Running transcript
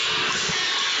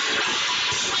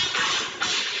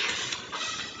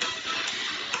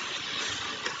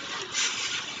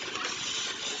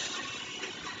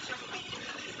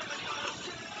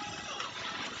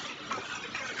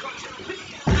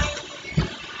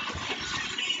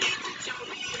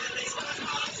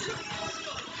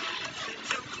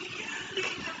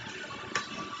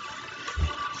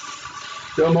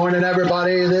Good morning,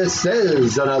 everybody. This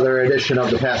is another edition of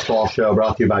the Passball Show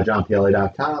brought to you by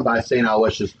JohnPLA.com, by St.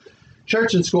 Aloysius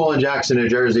Church and School in Jackson, New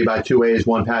Jersey, by Two Ways,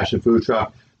 One Passion Food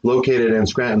Truck, located in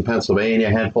Scranton, Pennsylvania.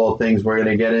 A handful of things we're going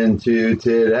to get into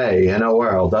today in a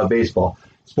world of baseball,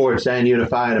 sports, and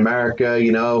unified America.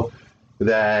 You know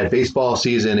that baseball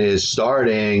season is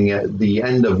starting at the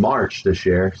end of March this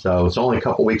year, so it's only a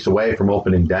couple weeks away from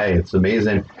opening day. It's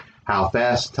amazing how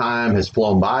fast time has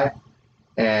flown by.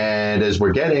 And as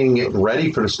we're getting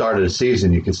ready for the start of the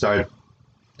season, you can start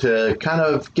to kind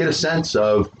of get a sense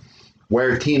of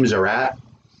where teams are at.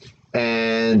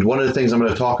 And one of the things I'm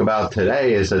going to talk about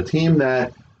today is a team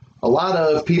that a lot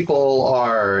of people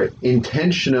are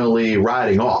intentionally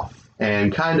writing off,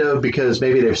 and kind of because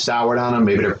maybe they've soured on them,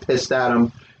 maybe they're pissed at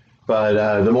them.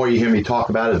 But the more you hear me talk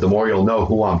about it, the more you'll know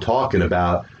who I'm talking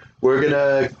about. We're going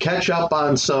to catch up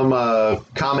on some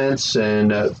comments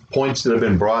and points that have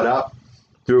been brought up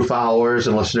through followers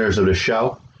and listeners of the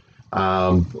show.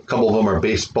 A couple of them are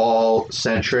baseball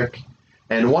centric.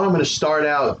 And one I'm going to start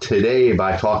out today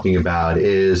by talking about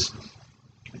is,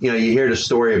 you hear the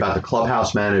story about the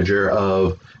clubhouse manager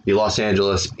of the Los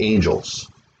Angeles Angels,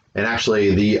 and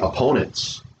actually the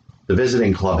opponents, the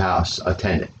visiting clubhouse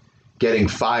attendant, getting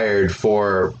fired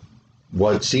for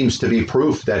what seems to be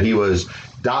proof that he was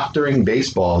doctoring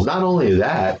baseballs. Not only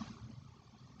that,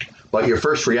 but your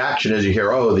first reaction is you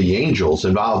hear, oh, the Angels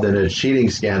involved in a cheating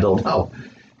scandal. No,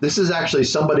 this is actually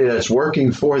somebody that's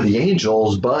working for the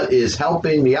Angels, but is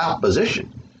helping the opposition,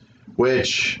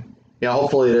 which,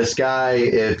 hopefully this guy,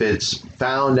 if it's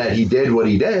found that he did what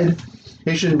he did,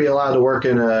 he shouldn't be allowed to work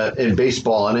in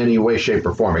baseball in any way, shape,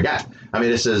 or form again. I mean,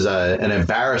 this is an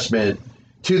embarrassment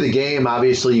to the game.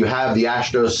 Obviously, you have the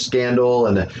Astros scandal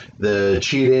and the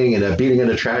cheating and the beating of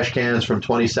the trash cans from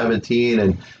 2017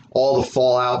 and all the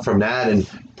fallout from that, and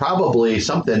probably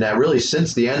something that really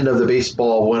since the end of the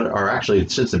baseball or actually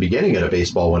since the beginning of the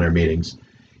baseball winter meetings,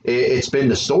 it's been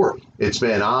the story. It's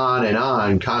been on and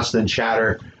on, constant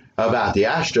chatter about the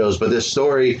Astros, but this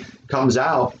story comes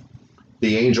out,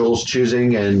 the Angels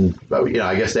choosing, and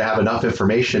I guess they have enough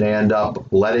information, they end up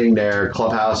letting their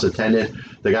clubhouse attendant,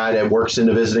 the guy that works in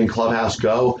the visiting clubhouse,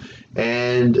 go.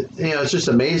 And it's just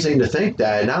amazing to think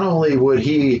that not only would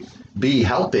he be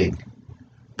helping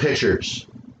pitchers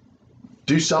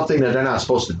do something that they're not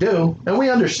supposed to do, and we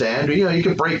understand, you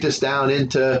can break this down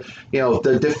into,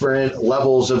 the different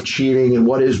levels of cheating and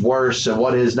what is worse and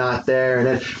what is not there. And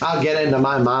then I'll get into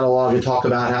my monologue and talk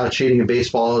about how cheating in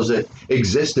baseball has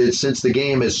existed since the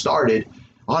game has started.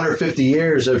 150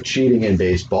 years of cheating in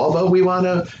baseball, but we want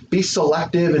to be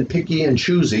selective and picky and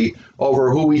choosy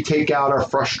over who we take out our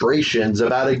frustrations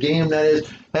about a game that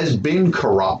has been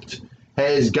corrupt,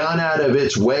 has gone out of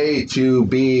its way to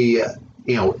be,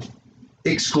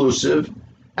 exclusive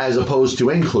as opposed to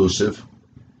inclusive.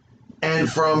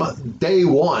 And from day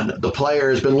one, the player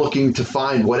has been looking to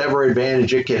find whatever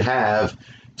advantage it can have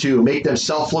to make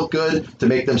themselves look good, to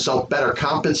make themselves better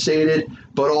compensated,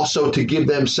 but also to give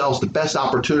themselves the best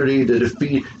opportunity to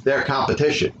defeat their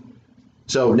competition.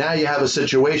 So now you have a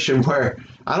situation where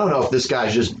I don't know if this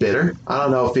guy's just bitter. I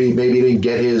don't know if he maybe didn't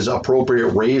get his appropriate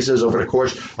raises over the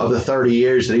course of the 30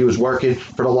 years that he was working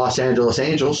for the Los Angeles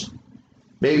Angels.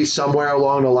 Maybe somewhere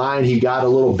along the line he got a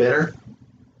little bitter.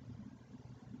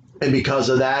 And because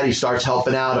of that, he starts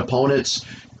helping out opponents,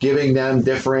 giving them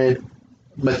different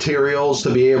materials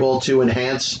to be able to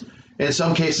enhance, in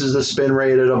some cases, the spin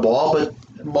rate of the ball, but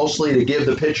mostly to give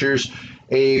the pitchers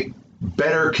a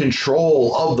better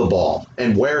control of the ball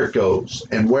and where it goes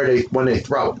and when they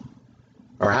throw it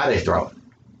or how they throw it.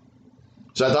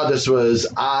 So I thought this was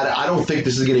odd. I don't think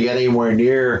this is going to get anywhere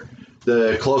near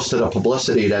close to the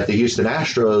publicity that the Houston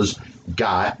Astros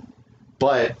got,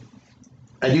 but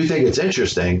I do think it's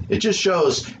interesting. It just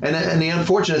shows, and the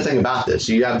unfortunate thing about this,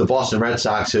 you have the Boston Red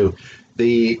Sox, who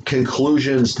the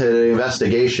conclusions to the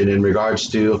investigation in regards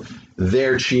to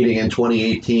their cheating in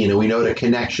 2018, and we know the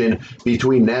connection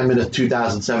between them and the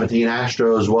 2017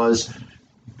 Astros was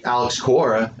Alex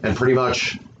Cora and pretty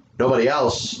much nobody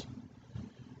else.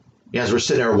 As we're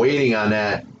sitting there waiting on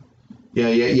that, you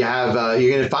have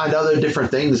you're going to find other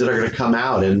different things that are going to come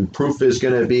out, and proof is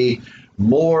going to be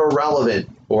more relevant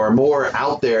or more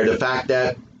out there. The fact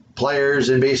that players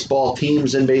in baseball,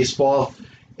 teams in baseball,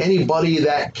 anybody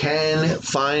that can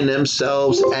find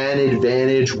themselves an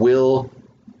advantage will,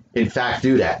 in fact,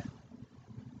 do that.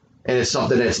 And it's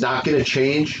something that's not going to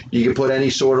change. You can put any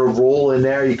sort of rule in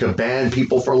there. You can ban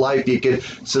people for life. You can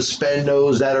suspend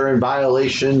those that are in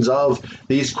violations of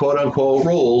these quote-unquote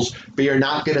rules. But you're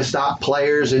not going to stop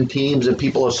players and teams and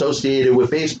people associated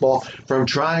with baseball from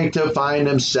trying to find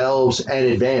themselves an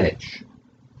advantage.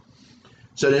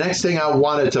 So the next thing I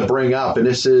wanted to bring up, and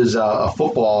this is a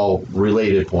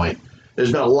football-related point,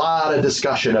 there's been a lot of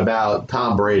discussion about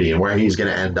Tom Brady and where he's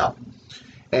going to end up.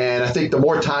 And I think the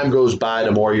more time goes by,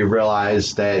 the more you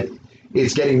realize that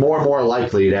it's getting more and more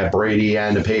likely that Brady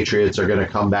and the Patriots are going to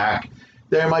come back.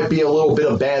 There might be a little bit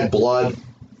of bad blood.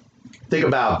 Think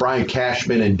about Brian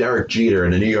Cashman and Derek Jeter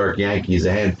in the New York Yankees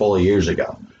a handful of years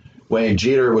ago when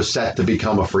Jeter was set to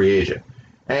become a free agent.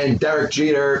 And Derek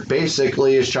Jeter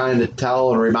basically is trying to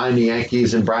tell and remind the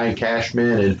Yankees and Brian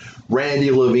Cashman and Randy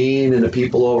Levine and the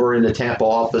people over in the Tampa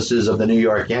offices of the New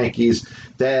York Yankees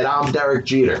that I'm Derek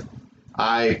Jeter.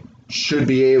 I should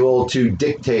be able to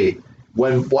dictate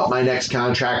what my next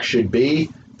contract should be,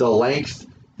 the length,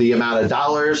 the amount of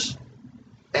dollars,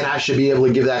 and I should be able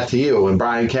to give that to you. And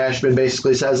Brian Cashman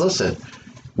basically says, listen,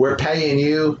 we're paying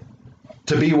you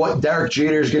to be what Derek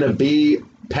Jeter is going to be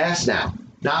past now,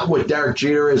 not what Derek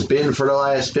Jeter has been for the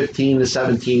last 15 to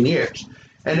 17 years.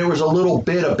 And there was a little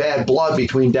bit of bad blood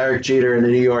between Derek Jeter and the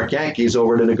New York Yankees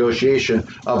over the negotiation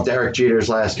of Derek Jeter's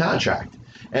last contract.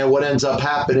 And what ends up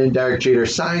happening, Derek Jeter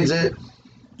signs it.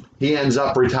 He ends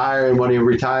up retiring when he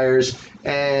retires.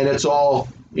 And it's all,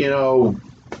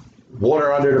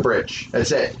 water under the bridge.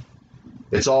 That's it.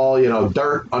 It's all,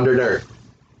 dirt under dirt.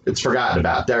 It's forgotten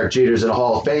about. Derek Jeter's in the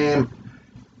Hall of Fame.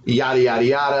 Yada, yada,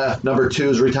 yada. Number 2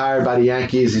 is retired by the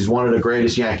Yankees. He's one of the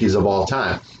greatest Yankees of all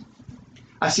time.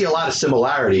 I see a lot of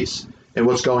similarities in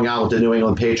what's going on with the New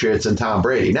England Patriots and Tom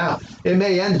Brady. Now, it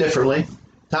may end differently.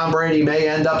 Tom Brady may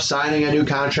end up signing a new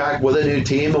contract with a new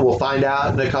team, and we'll find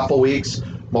out in a couple weeks.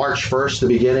 March 1st, the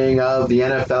beginning of the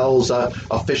NFL's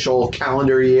official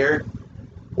calendar year,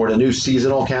 or the new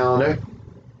seasonal calendar.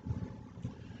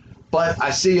 But I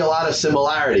see a lot of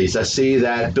similarities. I see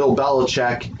that Bill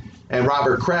Belichick and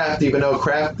Robert Kraft, even though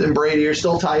Kraft and Brady are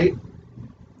still tight,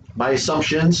 my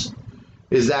assumptions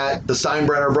is that the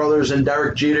Steinbrenner brothers and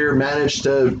Derek Jeter managed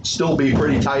to still be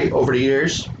pretty tight over the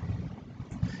years,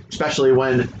 especially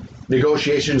when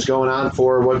negotiations going on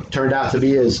for what turned out to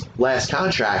be his last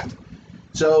contract.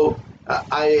 So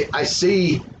I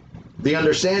see the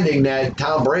understanding that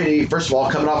Tom Brady, first of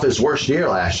all, coming off his worst year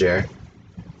last year,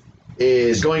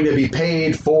 is going to be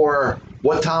paid for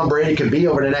what Tom Brady could be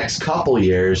over the next couple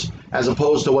years, as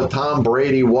opposed to what Tom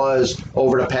Brady was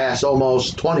over the past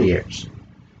almost 20 years.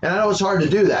 And I know it's hard to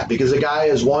do that because the guy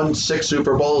has won 6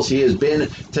 Super Bowls. He has been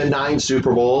to 9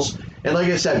 Super Bowls. And like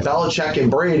I said, Belichick and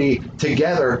Brady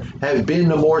together have been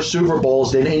to more Super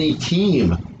Bowls than any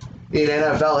team in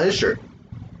NFL history.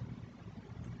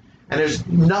 And there's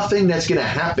nothing that's going to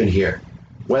happen here,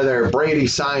 whether Brady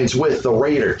signs with the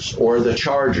Raiders or the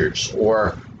Chargers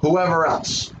or whoever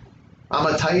else.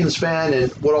 I'm a Titans fan,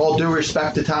 and with all due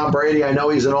respect to Tom Brady, I know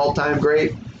he's an all-time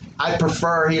great. I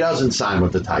prefer he doesn't sign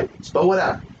with the Titans, but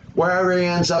whatever. Wherever he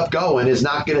ends up going is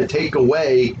not going to take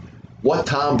away what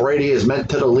Tom Brady has meant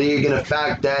to the league and the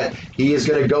fact that he is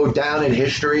going to go down in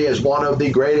history as one of the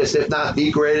greatest, if not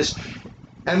the greatest,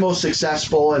 and most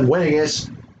successful and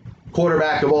winningest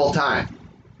quarterback of all time.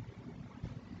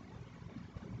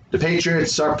 The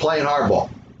Patriots are playing hardball.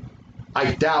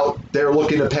 I doubt they're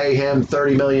looking to pay him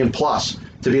 $30 million plus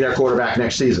to be their quarterback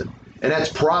next season. And that's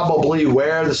probably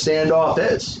where the standoff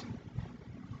is.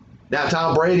 Now,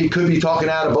 Tom Brady could be talking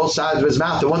out of both sides of his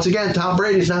mouth. And once again, Tom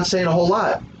Brady's not saying a whole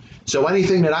lot. So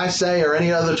anything that I say or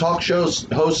any other talk show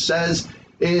host says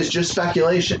is just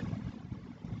speculation.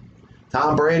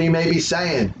 Tom Brady may be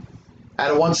saying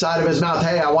out of one side of his mouth,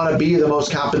 hey, I want to be the most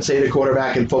compensated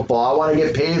quarterback in football. I want to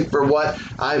get paid for what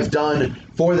I've done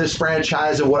for this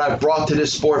franchise and what I've brought to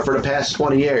this sport for the past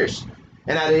 20 years.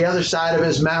 And out of the other side of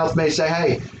his mouth may say,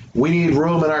 hey, we need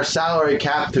room in our salary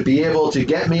cap to be able to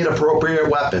get me appropriate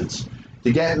weapons,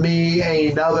 to get me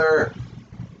another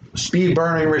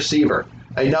speed-burning receiver,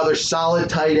 another solid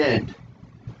tight end,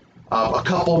 a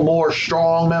couple more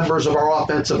strong members of our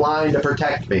offensive line to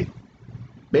protect me.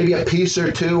 Maybe a piece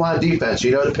or two on defense.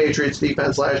 You know, the Patriots'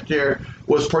 defense last year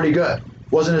was pretty good.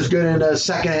 Wasn't as good in the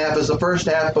second half as the first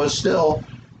half, but still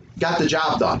got the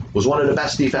job done. Was one of the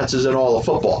best defenses in all of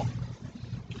football.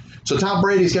 So Tom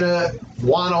Brady's going to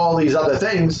want all these other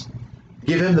things,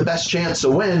 give him the best chance to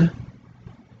win,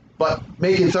 but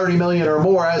making $30 million or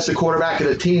more as the quarterback of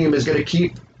the team is going to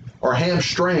keep or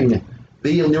hamstring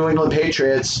the New England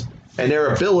Patriots and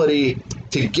their ability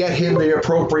to get him the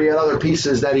appropriate other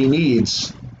pieces that he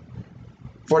needs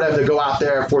for them to go out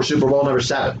there for Super Bowl number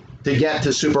 7, to get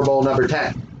to Super Bowl number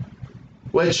 10.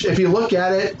 Which, if you look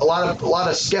at it, a lot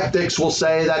of skeptics will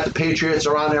say that the Patriots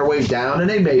are on their way down, and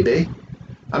they may be.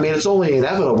 I mean, it's only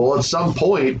inevitable. At some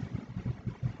point,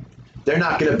 they're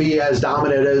not going to be as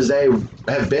dominant as they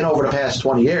have been over the past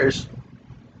 20 years.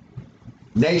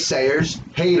 Naysayers,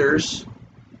 haters,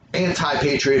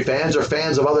 anti-Patriot fans or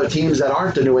fans of other teams that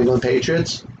aren't the New England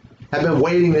Patriots have been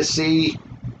waiting to see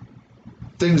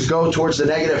things go towards the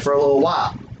negative for a little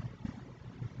while.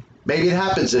 Maybe it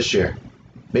happens this year.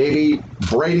 Maybe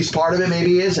Brady's part of it,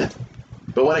 maybe he isn't.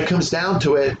 But when it comes down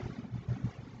to it,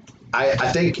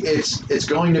 I think it's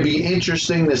going to be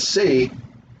interesting to see.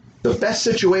 The best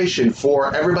situation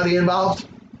for everybody involved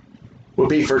would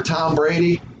be for Tom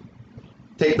Brady,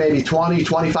 take maybe 20,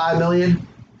 25 million,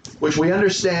 which we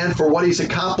understand for what he's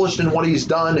accomplished and what he's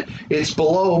done, it's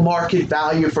below market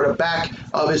value for the back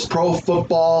of his Pro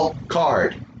Football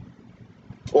card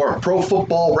or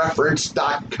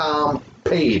ProFootballReference.com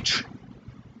page.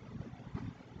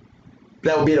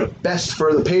 That would be the best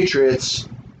for the Patriots,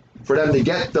 for them to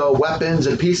get the weapons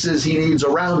and pieces he needs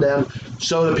around them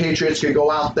so the Patriots can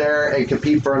go out there and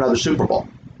compete for another Super Bowl.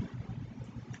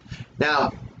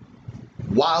 Now,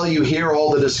 while you hear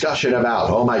all the discussion about,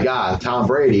 oh my God, Tom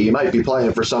Brady, he might be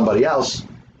playing for somebody else,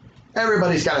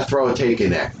 everybody's got to throw a take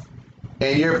in there.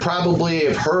 And you probably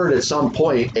have heard at some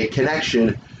point a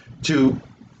connection to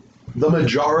the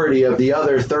majority of the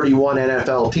other 31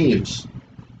 NFL teams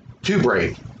to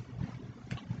Brady.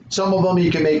 Some of them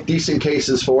you can make decent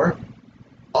cases for.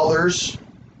 Others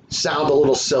sound a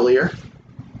little sillier.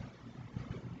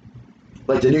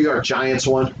 Like the New York Giants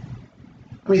one.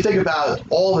 I mean, think about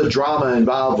all the drama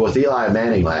involved with Eli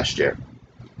Manning last year.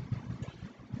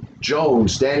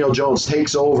 Daniel Jones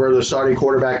takes over the starting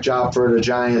quarterback job for the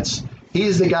Giants.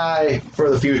 He's the guy for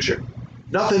the future.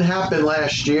 Nothing happened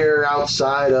last year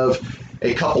outside of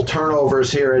a couple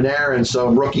turnovers here and there and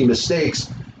some rookie mistakes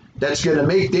that's going to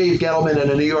make Dave Gettleman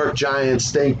and the New York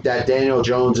Giants think that Daniel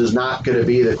Jones is not going to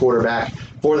be the quarterback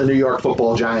for the New York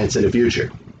Football Giants in the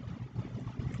future.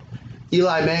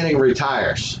 Eli Manning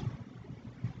retires.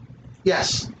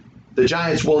 Yes, the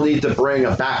Giants will need to bring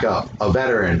a backup, a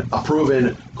veteran, a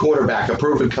proven quarterback, a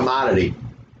proven commodity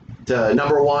to,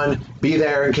 number one, be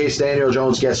there in case Daniel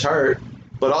Jones gets hurt,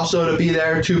 but also to be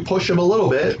there to push him a little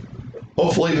bit,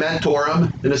 hopefully mentor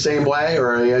him in the same way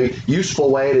or a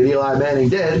useful way that Eli Manning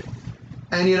did.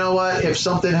 And you know what? If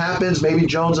something happens, maybe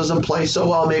Jones doesn't play so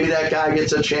well, maybe that guy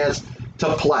gets a chance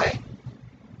to play.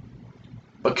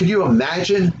 But could you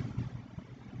imagine?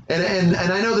 And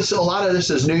I know this, a lot of this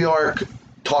is New York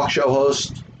talk show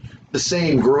hosts, the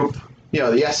same group, the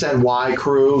SNY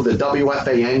crew, the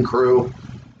WFAN crew,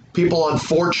 people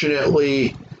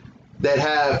unfortunately that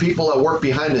have people that work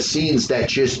behind the scenes that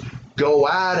just go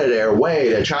out of their way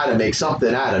to try to make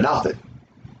something out of nothing.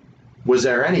 Was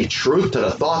there any truth to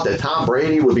the thought that Tom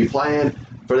Brady would be playing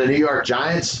for the New York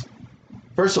Giants?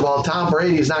 First of all, Tom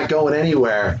Brady is not going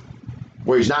anywhere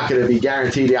where he's not going to be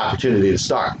guaranteed the opportunity to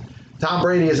start. Tom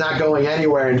Brady is not going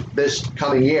anywhere in this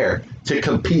coming year to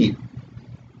compete,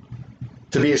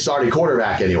 to be a starting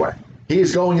quarterback anywhere. He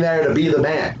is going there to be the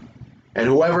man. And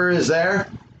whoever is there,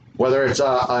 whether it's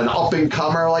an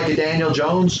up-and-comer like a Daniel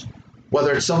Jones,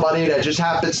 whether it's somebody that just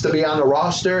happens to be on the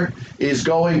roster, is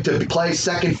going to play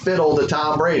second fiddle to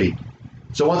Tom Brady.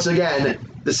 So once again,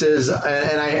 this is,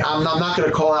 and I'm not going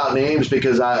to call out names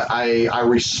because I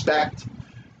respect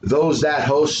those that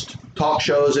host talk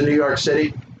shows in New York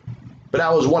City, but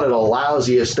that was one of the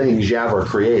lousiest things you ever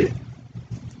created.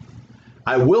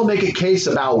 I will make a case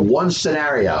about one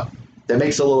scenario that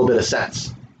makes a little bit of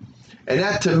sense. And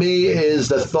that to me is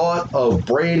the thought of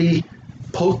Brady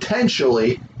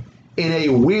potentially in a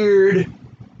weird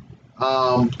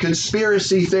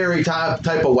conspiracy theory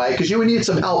type of way, because you would need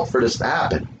some help for this to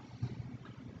happen,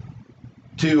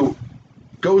 to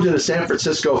go to the San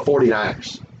Francisco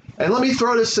 49ers. And let me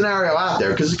throw this scenario out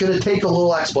there because it's going to take a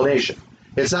little explanation.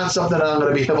 It's not something that I'm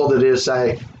going to be able to just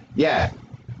say, yeah,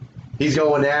 he's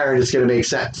going there and it's going to make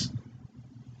sense.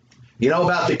 You know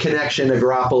about the connection to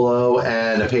Garoppolo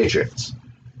and the Patriots.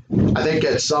 I think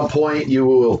at some point you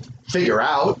will figure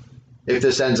out, if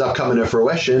this ends up coming to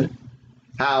fruition,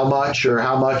 how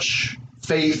much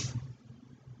faith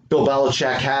Bill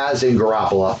Belichick has in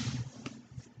Garoppolo.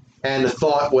 And the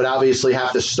thought would obviously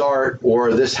have to start,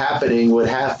 or this happening would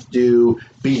have to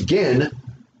begin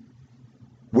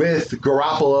with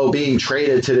Garoppolo being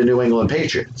traded to the New England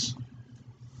Patriots.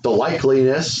 The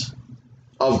likeliness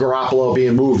of Garoppolo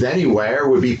being moved anywhere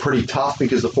would be pretty tough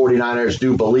because the 49ers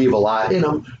do believe a lot in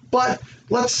him. But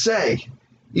let's say,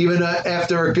 even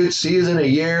after a good season, a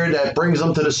year that brings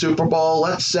them to the Super Bowl,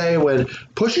 let's say when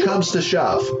push comes to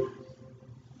shove,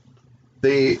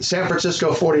 the San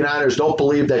Francisco 49ers don't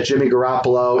believe that Jimmy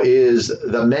Garoppolo is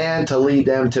the man to lead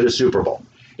them to the Super Bowl.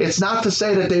 It's not to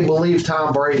say that they believe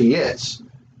Tom Brady is,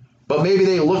 but maybe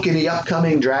they look in the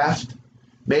upcoming draft,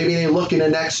 maybe they look in the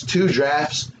next two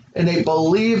drafts, and they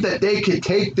believe that they could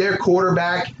take their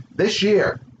quarterback this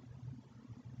year,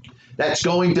 that's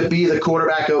going to be the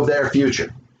quarterback of their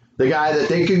future. The guy that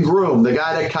they can groom, the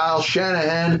guy that Kyle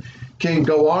Shanahan can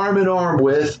go arm in arm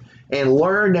with and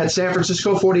learn that San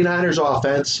Francisco 49ers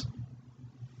offense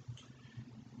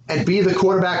and be the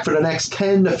quarterback for the next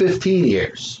 10 to 15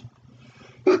 years.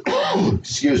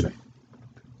 Excuse me.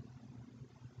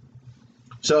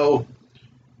 So,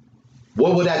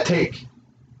 what would that take?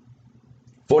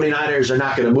 49ers are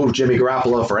not going to move Jimmy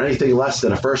Garoppolo for anything less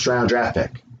than a first-round draft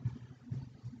pick.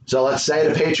 So let's say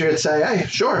the Patriots say, hey,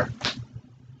 sure.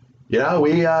 You know,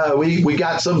 we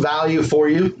got some value for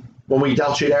you when we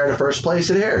dealt you there in the first place.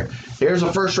 And here's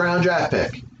a first-round draft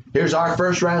pick. Here's our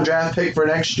first-round draft pick for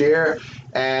next year.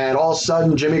 And all of a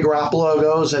sudden, Jimmy Garoppolo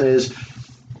goes and is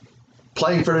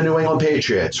playing for the New England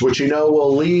Patriots, which you know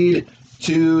will lead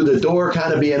to the door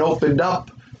kind of being opened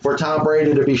up for Tom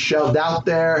Brady to be shoved out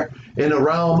there in the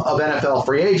realm of NFL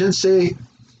free agency.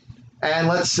 And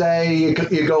let's say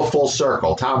you go full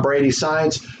circle. Tom Brady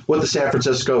signs with the San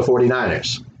Francisco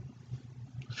 49ers.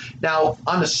 Now,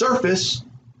 on the surface,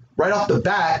 right off the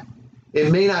bat,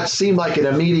 it may not seem like an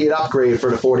immediate upgrade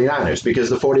for the 49ers because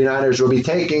the 49ers will be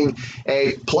taking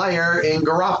a player in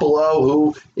Garoppolo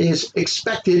who is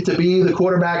expected to be the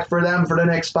quarterback for them for the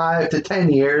next 5 to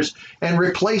 10 years and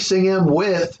replacing him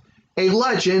with a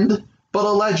legend, but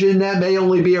a legend that may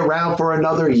only be around for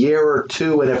another year or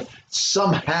two. And if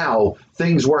somehow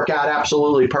things work out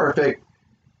absolutely perfect,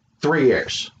 3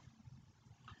 years.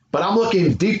 But I'm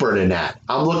looking deeper than that.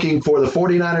 I'm looking for the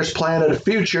 49ers plan of the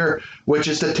future, which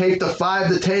is to take the 5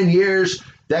 to 10 years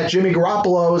that Jimmy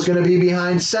Garoppolo is going to be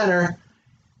behind center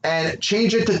and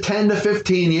change it to 10 to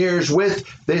 15 years with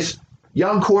this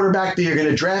young quarterback that you're going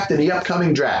to draft in the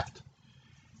upcoming draft.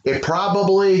 It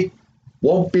probably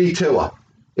won't be Tua.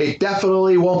 It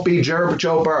definitely won't be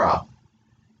Joe Burrow.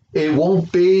 It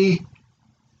won't be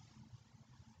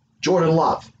Jordan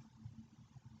Love.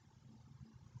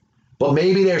 But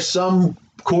maybe there's some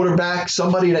quarterback,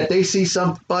 somebody that they see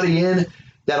somebody in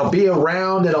that'll be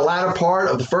around in the latter part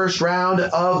of the first round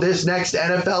of this next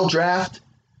NFL draft.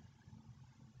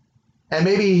 And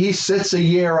maybe he sits a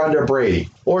year under Brady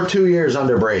or 2 years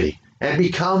under Brady and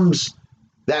becomes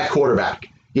that quarterback.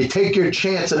 You take your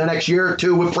chance in the next year or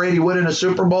two with Brady winning a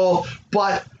Super Bowl,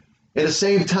 but at the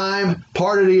same time,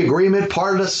 part of the agreement,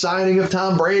 part of the signing of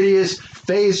Tom Brady is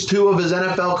phase 2 of his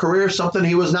NFL career, something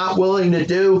he was not willing to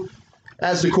do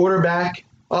as the quarterback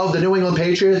of the New England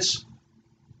Patriots,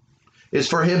 is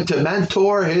for him to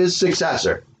mentor his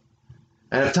successor.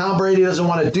 And if Tom Brady doesn't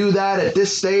want to do that at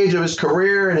this stage of his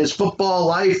career and his football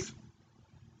life,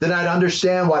 then I'd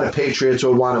understand why the Patriots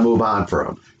would want to move on for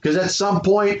him. Because at some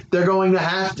point, they're going to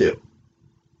have to.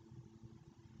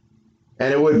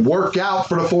 And it would work out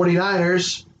for the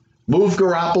 49ers. Move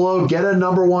Garoppolo, get a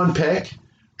number 1 pick,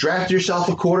 draft yourself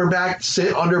a quarterback,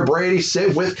 sit under Brady,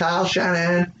 sit with Kyle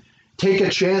Shanahan, take a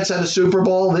chance at a Super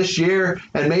Bowl this year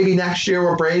and maybe next year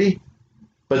with Brady.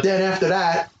 But then after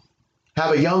that,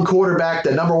 have a young quarterback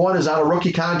that, number 1, is on a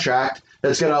rookie contract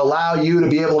that's going to allow you to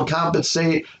be able to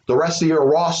compensate the rest of your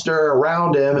roster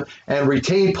around him and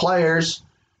retain players,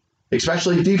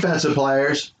 especially defensive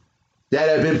players, that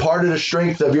have been part of the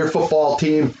strength of your football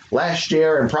team last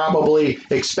year and probably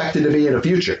expected to be in the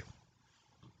future.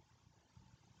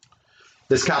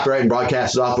 This copyright and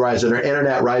broadcast is authorized under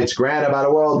internet rights granted by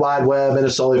the World Wide Web and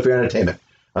is solely for the entertainment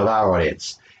of our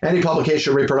audience. Any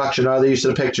publication, reproduction, or other use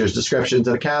of the pictures, descriptions,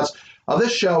 and accounts of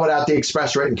this show without the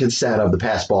express written consent of the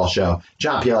Passball Show,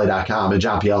 JohnPielli.com, and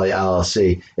John Pielli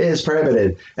LLC is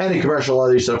prohibited. Any commercial or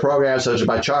other use of the program, such as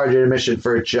by charging admission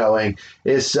for its showing,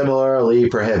 is similarly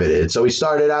prohibited. So we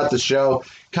started out the show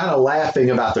kind of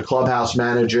laughing about the clubhouse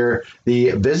manager,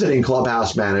 the visiting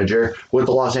clubhouse manager with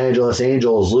the Los Angeles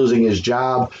Angels losing his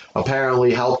job,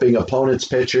 apparently helping opponents'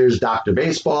 pitchers doctor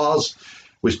baseballs.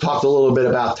 We talked a little bit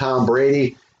about Tom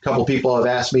Brady. A couple people have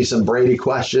asked me some Brady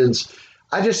questions.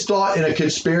 I just thought in a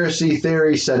conspiracy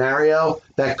theory scenario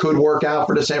that could work out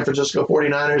for the San Francisco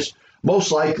 49ers,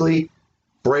 most likely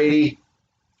Brady,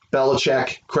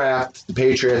 Belichick, Kraft, the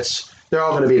Patriots, they're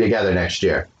all going to be together next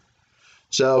year.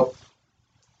 So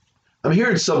I'm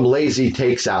hearing some lazy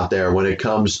takes out there when it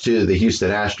comes to the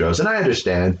Houston Astros, and I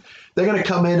understand they're going to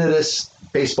come into this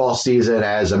baseball season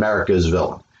as America's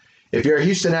villain. If you're a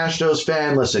Houston Astros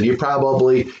fan, listen, you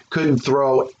probably couldn't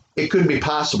be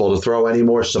possible to throw any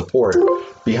more support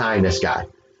behind this guy,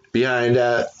 behind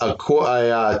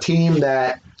a team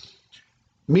that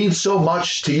means so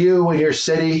much to you and your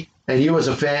city and you as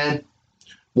a fan.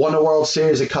 Won the World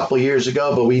Series a couple years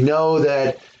ago, but we know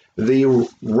that the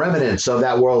remnants of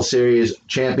that World Series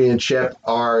championship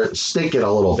are stinking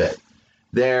a little bit.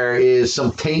 There is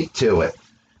some taint to it.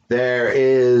 there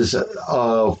is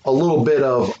a little bit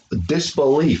of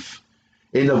disbelief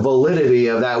in the validity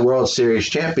of that World Series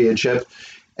championship.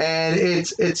 And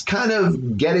it's kind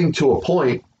of getting to a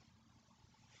point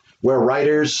where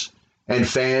writers and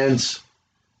fans,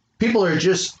 people are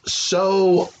just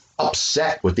so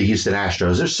upset with the Houston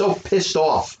Astros. They're so pissed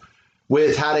off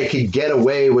with how they could get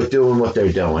away with doing what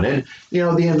they're doing. And,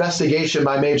 the investigation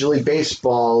by Major League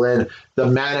Baseball and the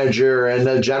manager and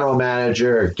the general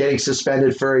manager getting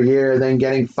suspended for a year, then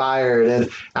getting fired, and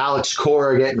Alex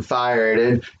Cora getting fired,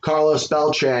 and Carlos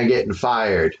Beltran getting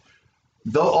fired.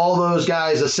 All those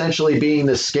guys essentially being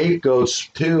the scapegoats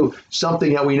to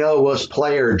something that we know was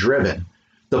player-driven.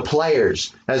 The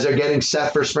players, as they're getting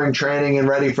set for spring training and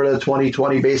ready for the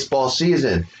 2020 baseball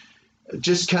season,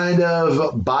 just kind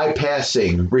of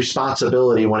bypassing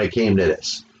responsibility when it came to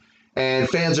this. And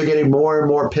fans are getting more and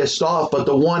more pissed off. But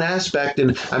the one aspect,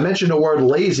 and I mentioned the word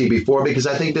lazy before because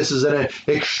I think this is an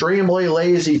extremely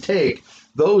lazy take,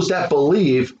 those that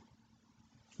believe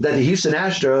that the Houston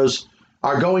Astros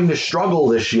are going to struggle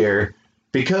this year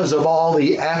because of all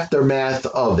the aftermath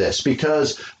of this,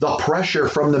 because the pressure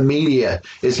from the media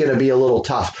is going to be a little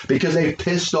tough, because they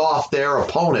pissed off their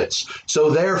opponents. So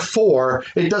therefore,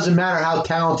 it doesn't matter how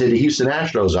talented the Houston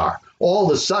Astros are. All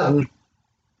of a sudden,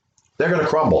 they're going to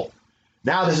crumble.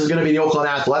 Now this is going to be the Oakland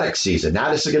Athletics season.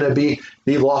 Now this is going to be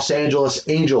the Los Angeles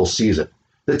Angels season.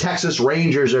 The Texas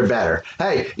Rangers are better.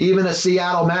 Hey, even the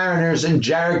Seattle Mariners and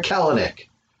Jared Kelenic.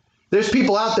 There's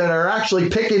people out there that are actually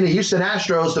picking the Houston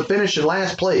Astros to finish in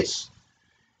last place.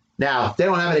 Now, they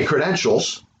don't have any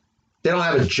credentials. They don't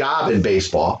have a job in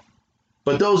baseball.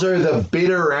 But those are the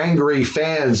bitter, angry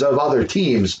fans of other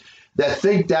teams that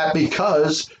think that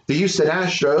because the Houston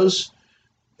Astros,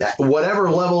 at whatever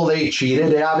level they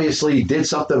cheated, they obviously did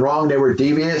something wrong. They were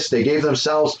devious. They gave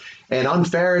themselves an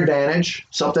unfair advantage,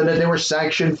 something that they were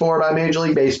sanctioned for by Major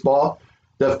League Baseball.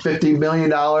 The $50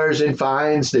 million in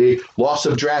fines, the loss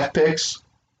of draft picks,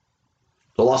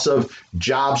 the loss of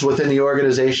jobs within the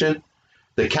organization,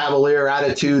 the cavalier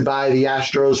attitude by the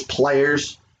Astros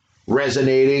players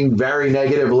resonating very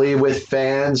negatively with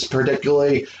fans,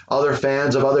 particularly other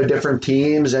fans of other different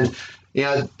teams. And,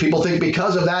 people think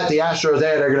because of that, the Astros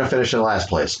they're going to finish in last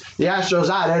place. The Astros,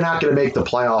 they're not going to make the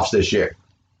playoffs this year.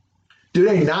 Do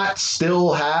they not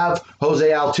still have Jose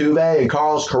Altuve and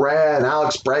Carlos Correa and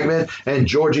Alex Bregman and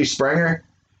Georgie Springer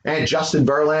and Justin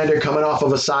Verlander coming off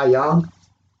of a Cy Young?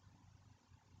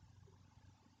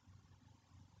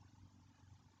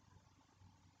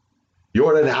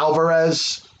 Jordan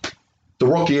Alvarez, the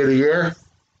Rookie of the Year?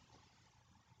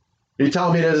 Are you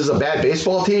telling me that this is a bad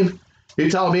baseball team? Are you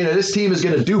telling me that this team is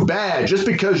going to do bad just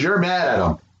because you're mad at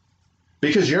them?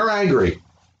 Because you're angry?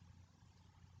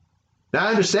 Now,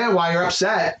 I understand why you're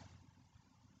upset,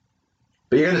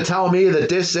 but you're going to tell me that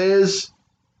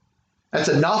that's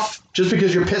enough just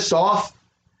because you're pissed off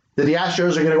that the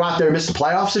Astros are going to go out there and miss the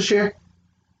playoffs this year?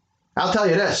 I'll tell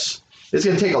you this. It's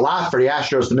going to take a lot for the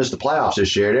Astros to miss the playoffs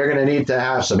this year. They're going to need to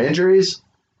have some injuries.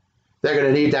 They're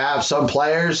going to need to have some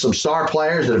players, some star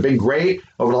players that have been great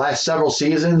over the last several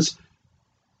seasons,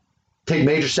 take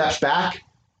major steps back.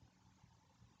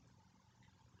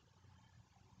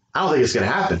 I don't think it's going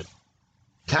to happen.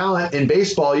 Talent in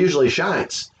baseball usually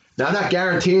shines. Now, I'm not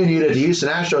guaranteeing you that the Houston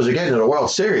Astros are getting to the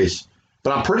World Series,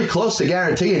 but I'm pretty close to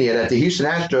guaranteeing you that the Houston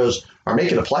Astros are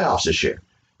making the playoffs this year.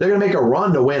 They're going to make a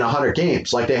run to win 100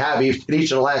 games like they have in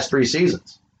each of the last 3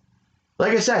 seasons.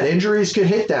 Like I said, injuries could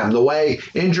hit them the way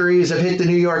injuries have hit the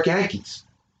New York Yankees.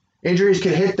 Injuries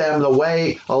could hit them the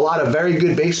way a lot of very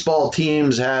good baseball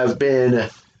teams have been,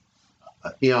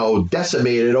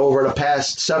 decimated over the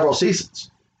past several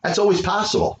seasons. That's always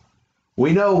possible.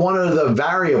 We know one of the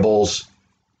variables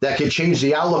that can change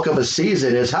the outlook of a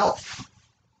season is health.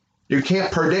 You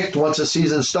can't predict once a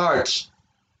season starts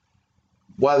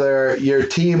whether your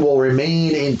team will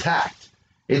remain intact.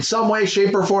 In some way,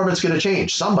 shape, or form, it's going to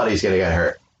change. Somebody's going to get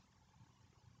hurt.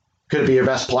 Could it be your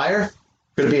best player?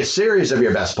 Could it be a series of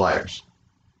your best players?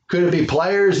 Could it be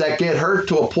players that get hurt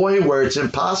to a point where it's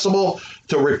impossible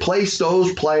to replace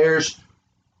those players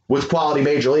with quality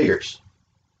major leaguers?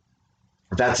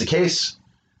 If that's the case,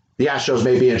 the Astros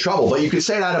may be in trouble. But you could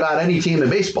say that about any team in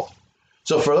baseball.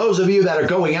 So for those of you that are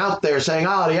going out there saying, the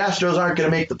Astros aren't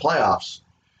going to make the playoffs,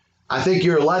 I think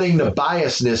you're letting the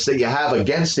biasness that you have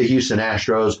against the Houston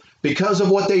Astros because of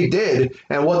what they did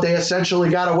and what they essentially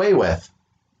got away with.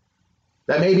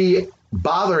 That may be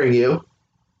bothering you.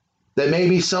 That may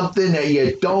be something that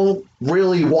you don't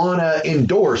really want to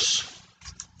endorse.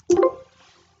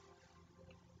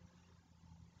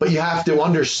 But you have to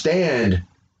understand,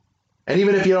 and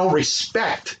even if you don't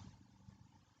respect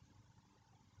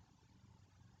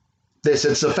this.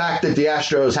 It's the fact that the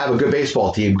Astros have a good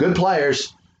baseball team, good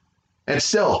players, and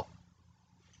still,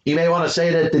 you may want to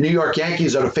say that the New York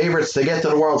Yankees are the favorites to get to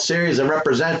the World Series and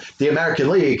represent the American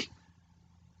League.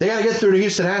 They got to get through the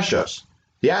Houston Astros.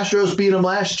 The Astros beat them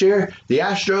last year. The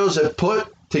Astros have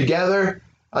put together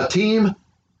a team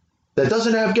that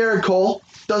doesn't have Garrett Cole,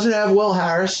 doesn't have Will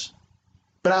Harris,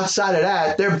 but outside of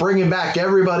that, they're bringing back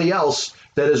everybody else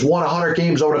that has won 100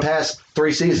 games over the past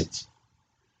 3 seasons.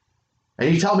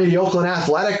 And you tell me the Oakland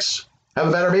Athletics have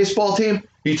a better baseball team?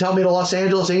 You tell me the Los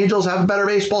Angeles Angels have a better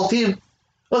baseball team?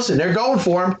 Listen, they're going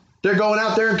for them. They're going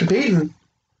out there and competing.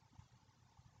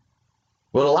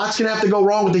 Well, a lot's going to have to go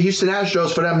wrong with the Houston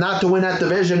Astros for them not to win that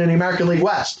division in the American League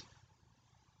West.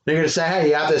 They're going to say, hey,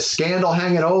 you have this scandal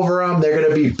hanging over them. They're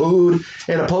going to be booed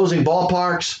in opposing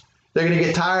ballparks. They're going to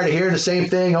get tired of hearing the same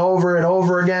thing over and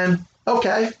over again.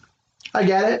 Okay, I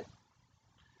get it.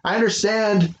 I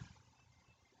understand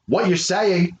what you're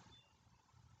saying,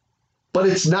 but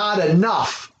it's not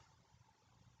enough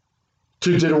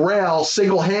to derail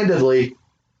single-handedly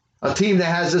a team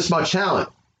that has this much talent.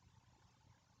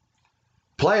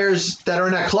 Players that are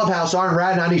in that clubhouse aren't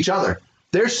ratting on each other.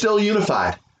 They're still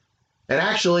unified. And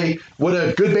actually, with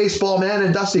a good baseball man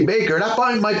and Dusty Baker, that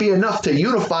might be enough to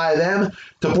unify them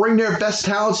to bring their best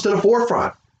talents to the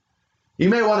forefront. You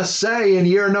may want to say in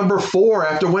year number 4,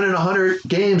 after winning 100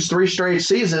 games, 3 straight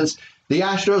seasons, the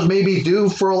Astros may be due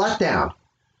for a letdown.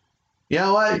 You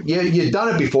know what? You've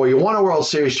done it before. You won a World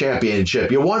Series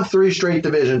championship. You won 3 straight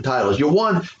division titles. You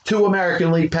won 2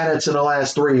 American League pennants in the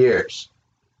last 3 years.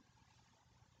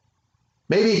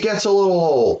 Maybe it gets a little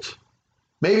old.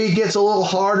 Maybe it gets a little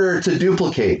harder to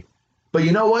duplicate. But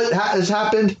you know what has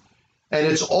happened? And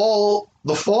it's all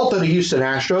the fault of the Houston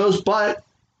Astros, but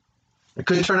it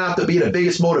could turn out to be the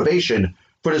biggest motivation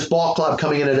for this ball club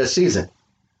coming into this season.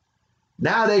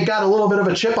 Now they got a little bit of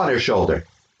a chip on their shoulder.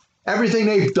 Everything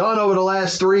they've done over the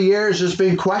last 3 years has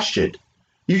been questioned.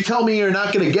 You tell me you're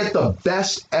not going to get the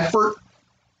best effort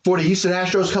for the Houston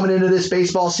Astros coming into this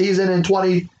baseball season in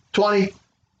 2020?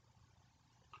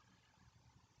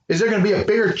 Is there going to be a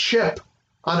bigger chip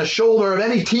on the shoulder of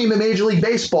any team in Major League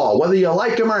Baseball, whether you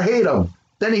like them or hate them,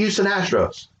 than the Houston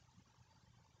Astros?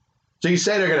 So you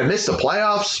say they're going to miss the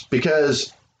playoffs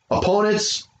because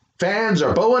opponents, fans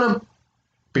are booing them?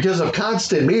 Because of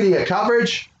constant media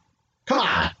coverage? Come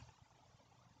on.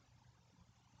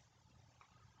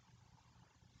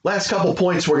 Last couple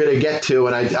points we're going to get to,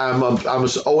 and I'm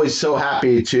always so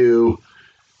happy to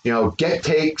get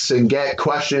takes and get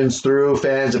questions through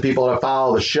fans and people that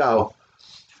follow the show.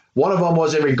 One of them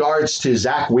was in regards to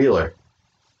Zack Wheeler.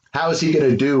 How is he going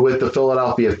to do with the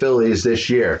Philadelphia Phillies this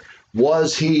year?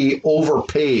 Was he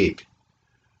overpaid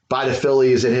by the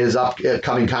Phillies in his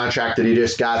upcoming contract that he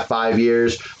just got 5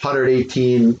 years,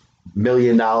 $118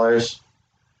 million?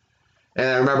 And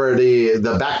I remember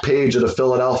the back page of the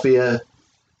Philadelphia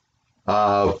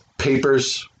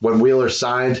papers when Wheeler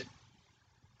signed.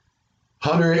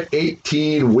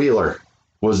 118 Wheeler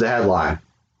was the headline.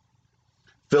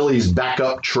 Phillies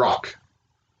backup truck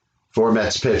for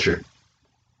Mets pitcher.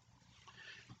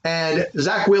 And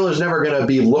Zack Wheeler's never going to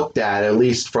be looked at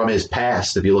least from his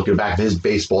past, if you look back at his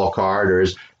baseball card or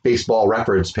his baseball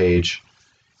reference page.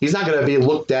 He's not going to be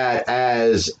looked at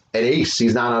as an ace.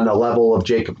 He's not on the level of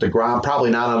Jacob deGrom,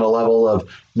 probably not on the level of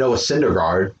Noah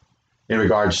Syndergaard in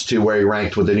regards to where he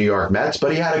ranked with the New York Mets,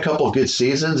 but he had a couple of good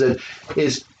seasons and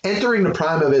is entering the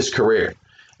prime of his career.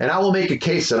 And I will make a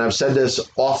case, and I've said this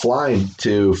offline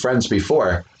to friends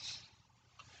before.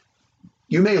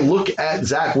 You may look at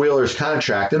Zack Wheeler's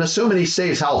contract and assuming he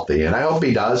stays healthy, and I hope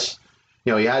he does.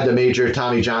 He had the major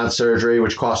Tommy John surgery,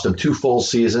 which cost him 2 full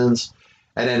seasons.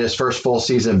 And then his first full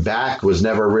season back was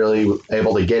never really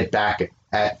able to get back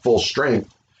at full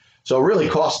strength. So it really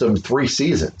cost him 3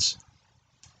 seasons.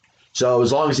 So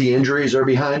as long as the injuries are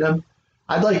behind him,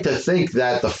 I'd like to think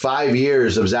that the 5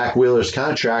 years of Zack Wheeler's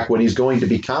contract, when he's going to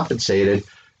be compensated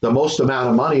the most amount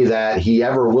of money that he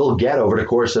ever will get over the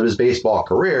course of his baseball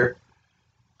career,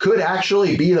 could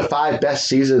actually be the 5 best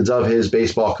seasons of his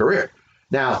baseball career.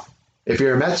 Now, if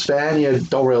you're a Mets fan, you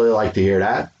don't really like to hear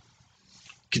that.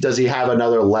 Does he have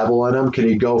another level in him? Can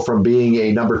he go from being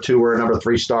a number 2 or a number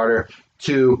 3 starter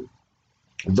to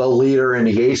the leader and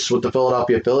the ace with the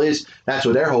Philadelphia Phillies? That's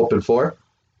what they're hoping for.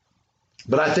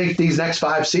 But I think these next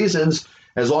 5 seasons,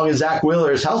 as long as Zack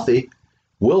Wheeler is healthy,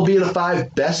 will be the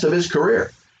 5 best of his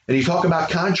career. And you talk about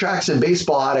contracts in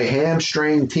baseball, how to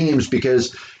hamstring teams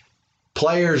because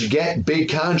players get big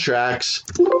contracts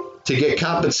to get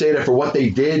compensated for what they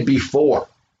did before.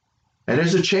 And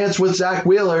there's a chance with Zack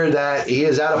Wheeler that he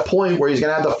is at a point where he's going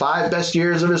to have the 5 best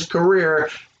years of his career,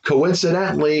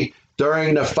 coincidentally,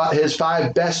 during his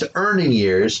 5 best earning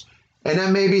years, and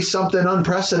that may be something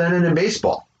unprecedented in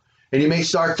baseball. And you may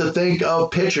start to think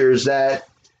of pitchers that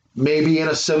may be in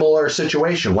a similar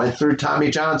situation, went through Tommy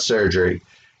John surgery,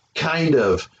 kind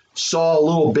of saw a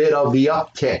little bit of the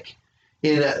uptick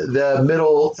in the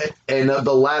middle and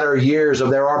the latter years of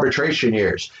their arbitration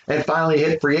years, and finally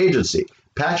hit free agency.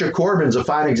 Patrick Corbin's a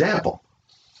fine example.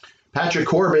 Patrick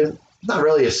Corbin, not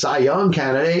really a Cy Young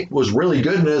candidate, was really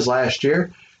good in his last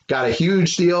year, got a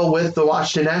huge deal with the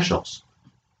Washington Nationals.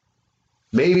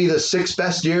 Maybe the 6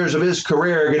 best years of his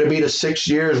career are going to be the 6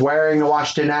 years wearing the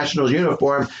Washington Nationals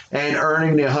uniform and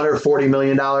earning the $140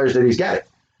 million that he's getting.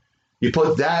 You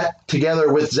put that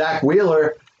together with Zach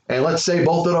Wheeler, and let's say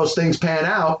both of those things pan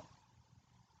out,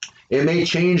 it may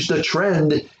change the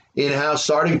trend in how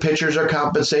starting pitchers are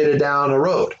compensated down the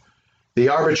road. The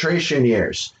arbitration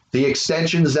years, the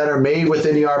extensions that are made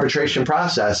within the arbitration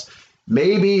process,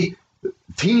 maybe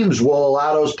teams will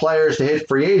allow those players to hit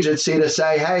free agency to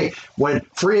say, hey, when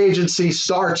free agency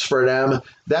starts for them,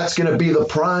 that's going to be the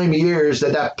prime years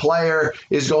that player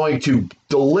is going to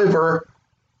deliver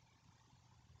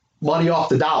money off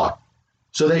the dollar.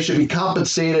 So they should be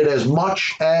compensated as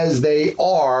much as they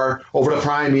are over the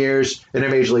prime years in their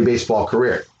Major League Baseball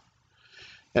career.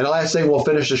 And the last thing we'll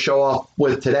finish the show off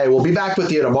with today, we'll be back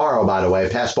with you tomorrow, by the way,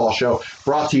 Passball Show,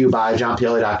 brought to you by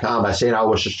JohnPielli.com, by St.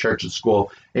 Aloysius Church and School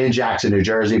in Jackson, New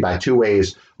Jersey, by Two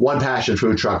Ways, One Passion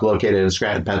Food Truck located in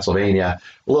Scranton, Pennsylvania.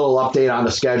 A little update on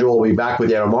the schedule. We'll be back with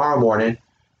you tomorrow morning,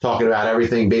 talking about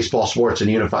everything baseball, sports, and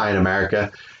unifying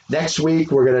America. Next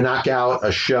week, we're going to knock out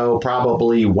a show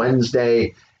probably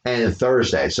Wednesday and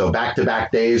Thursday. So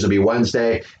back-to-back days will be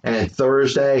Wednesday and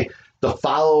Thursday. The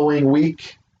following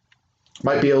week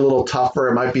might be a little tougher.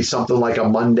 It might be something like a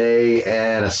Monday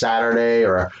and a Saturday,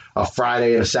 or a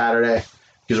Friday and a Saturday,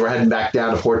 because we're heading back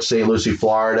down to Port St. Lucie,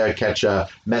 Florida, catch a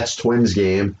Mets-Twins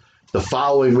game. The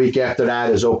following week after that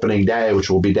is opening day,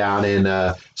 which will be down in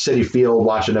Citi Field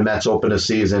watching the Mets open the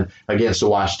season against the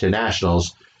Washington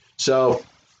Nationals. So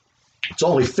it's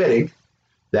only fitting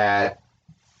that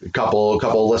a couple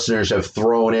of listeners have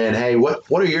thrown in, hey, what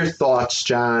are your thoughts,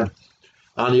 John,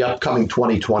 on the upcoming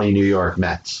 2020 New York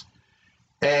Mets?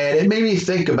 And it made me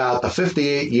think about the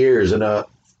 58 years in a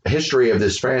history of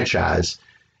this franchise,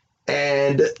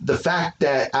 and the fact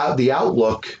that the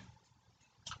outlook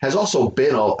has also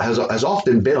been has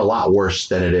often been a lot worse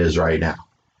than it is right now.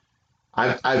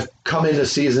 I've come into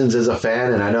seasons as a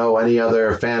fan, and I know any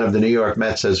other fan of the New York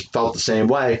Mets has felt the same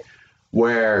way,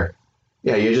 where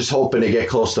you're just hoping to get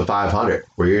close to 500,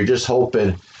 where you're just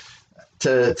hoping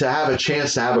to have a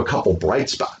chance to have a couple bright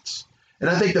spots. And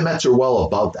I think the Mets are well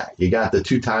above that. You got the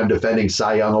 2-time defending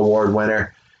Cy Young Award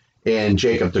winner in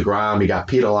Jacob deGrom. You got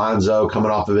Pete Alonso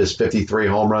coming off of his 53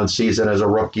 home run season as a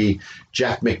rookie.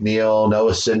 Jeff McNeil,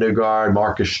 Noah Syndergaard,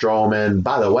 Marcus Stroman.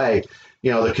 By the way,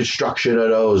 the construction of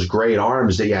those great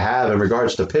arms that you have in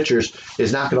regards to pitchers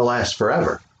is not going to last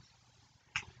forever.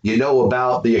 You know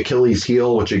about the Achilles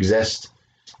heel, which exists,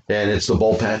 and it's the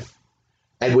bullpen.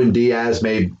 Edwin Diaz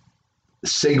may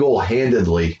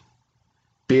single-handedly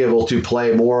be able to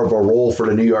play more of a role for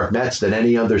the New York Mets than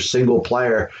any other single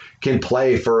player can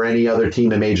play for any other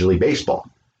team in Major League Baseball.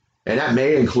 And that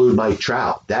may include Mike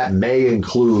Trout. That may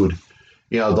include,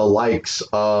 the likes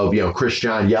of,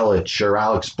 Christian Yelich or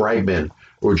Alex Bregman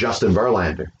or Justin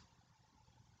Verlander.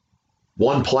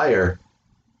 One player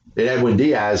in Edwin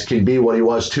Diaz can be what he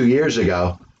was 2 years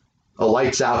ago, a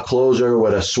lights-out closer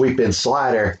with a sweep-in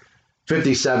slider,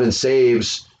 57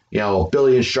 saves, a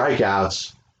billion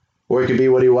strikeouts, or it could be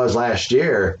what he was last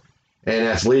year, and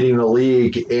that's leading the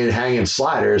league in hanging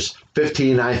sliders,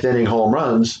 15 ninth-inning home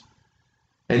runs.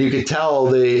 And you could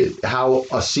tell how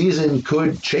a season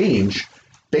could change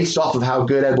based off of how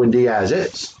good Edwin Diaz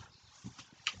is.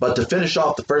 But to finish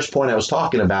off the first point I was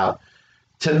talking about,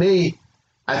 to me,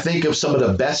 I think of some of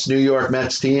the best New York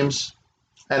Mets teams,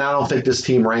 and I don't think this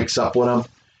team ranks up with them.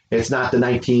 It's not the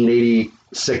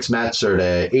 1986 Mets or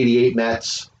the 88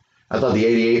 Mets. I thought the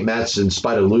 88 Mets, in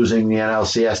spite of losing the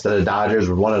NLCS to the Dodgers,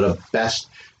 were one of the best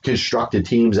constructed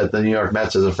teams that the New York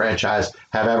Mets as a franchise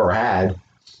have ever had.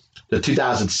 The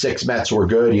 2006 Mets were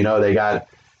good. They got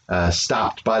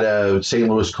stopped by the St.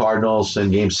 Louis Cardinals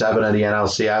in Game 7 of the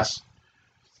NLCS.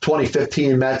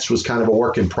 2015 Mets was kind of a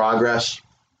work in progress.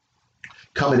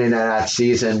 Coming into that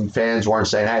season, fans weren't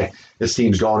saying, hey, this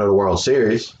team's going to the World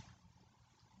Series.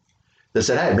 They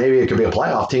said, hey, maybe it could be a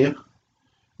playoff team.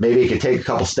 Maybe it could take a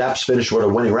couple steps, finish with a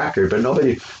winning record. But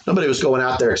nobody was going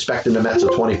out there expecting the Mets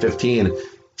of 2015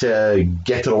 to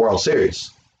get to the World Series.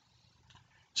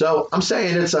 So I'm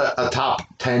saying it's a top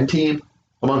 10 team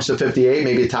amongst the 58,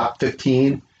 maybe a top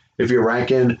 15 If you're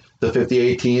ranking the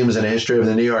 58 teams in the history of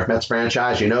the New York Mets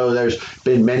franchise, you know there's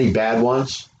been many bad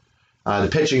ones. The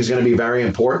pitching is going to be very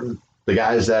important. The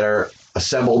guys that are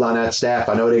assembled on that staff,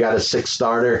 I know they got a sixth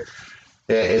starter.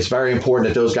 It's very important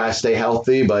that those guys stay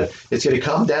healthy, but it's going to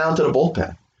come down to the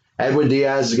bullpen. Edwin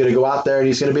Diaz is going to go out there and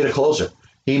he's going to be the closer.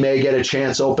 He may get a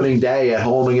chance opening day at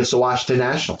home against the Washington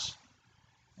Nationals.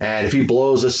 And if he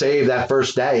blows a save that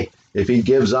first day, if he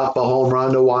gives up a home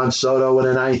run to Juan Soto in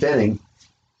the ninth inning,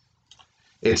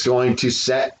 it's going to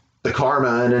set the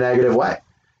karma in a negative way.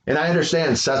 And I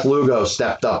understand Seth Lugo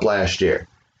stepped up last year.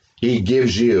 He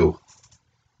gives you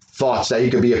thoughts that he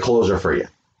could be a closer for you.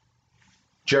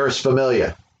 Jeurys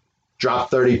Familia dropped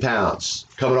 30 pounds.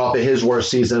 Coming off of his worst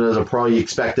season as a pro, you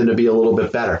expect him to be a little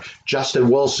bit better. Justin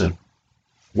Wilson,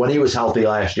 when he was healthy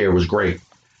last year, was great.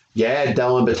 You add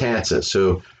Dellin Betances,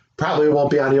 who probably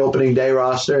won't be on the opening day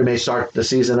roster. He may start the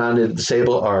season on the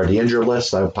disabled or the injured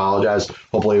list. I apologize.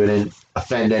 Hopefully we didn't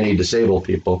offend any disabled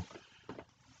people.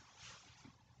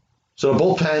 So the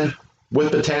bullpen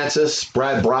with Betances,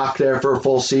 Brad Brock there for a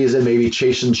full season, maybe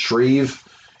Chasen Shreve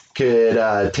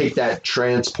could take that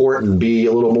transport and be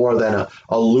a little more than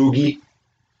a loogie.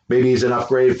 Maybe he's an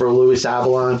upgrade for Luis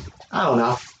Avalon. I don't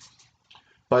know.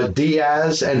 But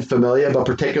Diaz and Familia, but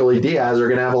particularly Diaz, are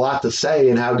going to have a lot to say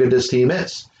in how good this team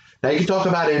is. Now, you can talk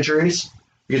about injuries.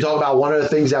 You can talk about one of the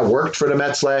things that worked for the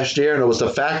Mets last year, and it was the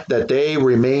fact that they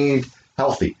remained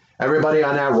healthy. Everybody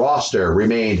on that roster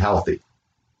remained healthy.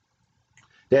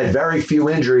 They had very few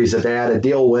injuries that they had to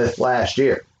deal with last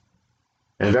year,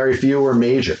 and very few were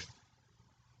major.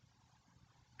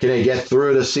 Can they get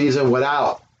through the season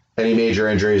without any major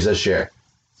injuries this year?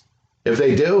 If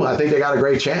they do, I think they got a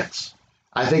great chance.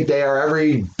 I think they are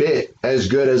every bit as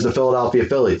good as the Philadelphia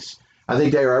Phillies. I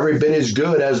think they are every bit as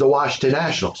good as the Washington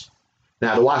Nationals.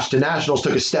 Now, the Washington Nationals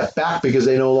took a step back because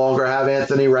they no longer have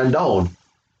Anthony Rendon.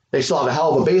 They still have a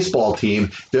hell of a baseball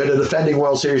team. They're the defending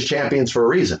World Series champions for a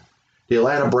reason. The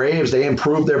Atlanta Braves, they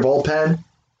improved their bullpen.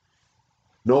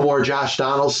 No more Josh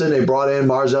Donaldson. They brought in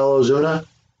Marcell Ozuna.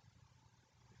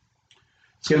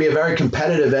 It's going to be a very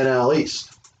competitive NL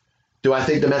East. Do I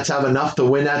think the Mets have enough to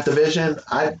win that division?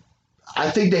 I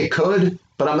think they could,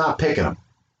 but I'm not picking them.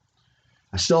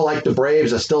 I still like the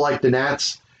Braves. I still like the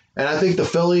Nats. And I think the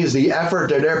Phillies, the effort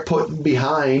that they're putting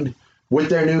behind with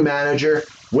their new manager,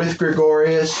 with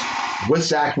Gregorius, with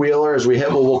Zach Wheeler, as we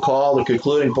hit what we'll call the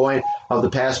concluding point of the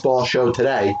Pass Ball show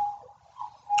today,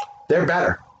 they're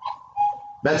better.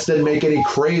 Mets didn't make any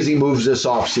crazy moves this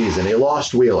offseason. They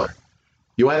lost Wheeler.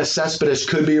 Yoenis Cespedes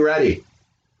could be ready.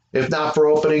 If not for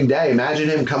opening day, imagine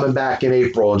him coming back in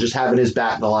April and just having his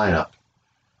bat in the lineup.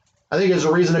 I think there's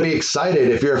a reason to be excited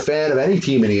if you're a fan of any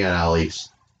team in the NL East.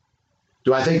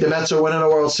 Do I think the Mets are winning a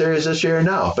World Series this year?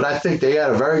 No, but I think they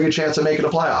got a very good chance of making the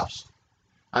playoffs.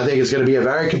 I think it's going to be a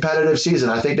very competitive season.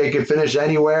 I think they could finish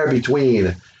anywhere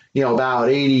between, about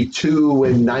 82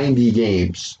 and 90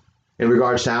 games in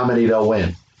regards to how many they'll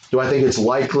win. Do I think it's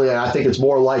likely? I think it's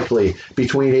more likely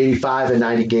between 85 and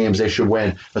 90 games they should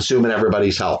win, assuming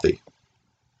everybody's healthy.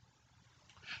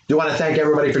 Do want to thank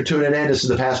everybody for tuning in. This is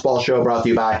the Pass Ball Show brought to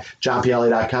you by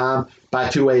JohnPielli.com, by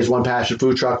Two Ways, One Passion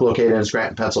Food Truck located in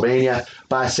Scranton, Pennsylvania,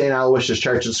 by St. Aloysius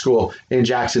Church and School in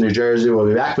Jackson, New Jersey. We'll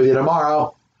be back with you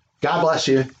tomorrow. God bless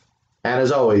you. And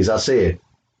as always, I'll see you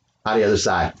on the other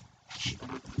side.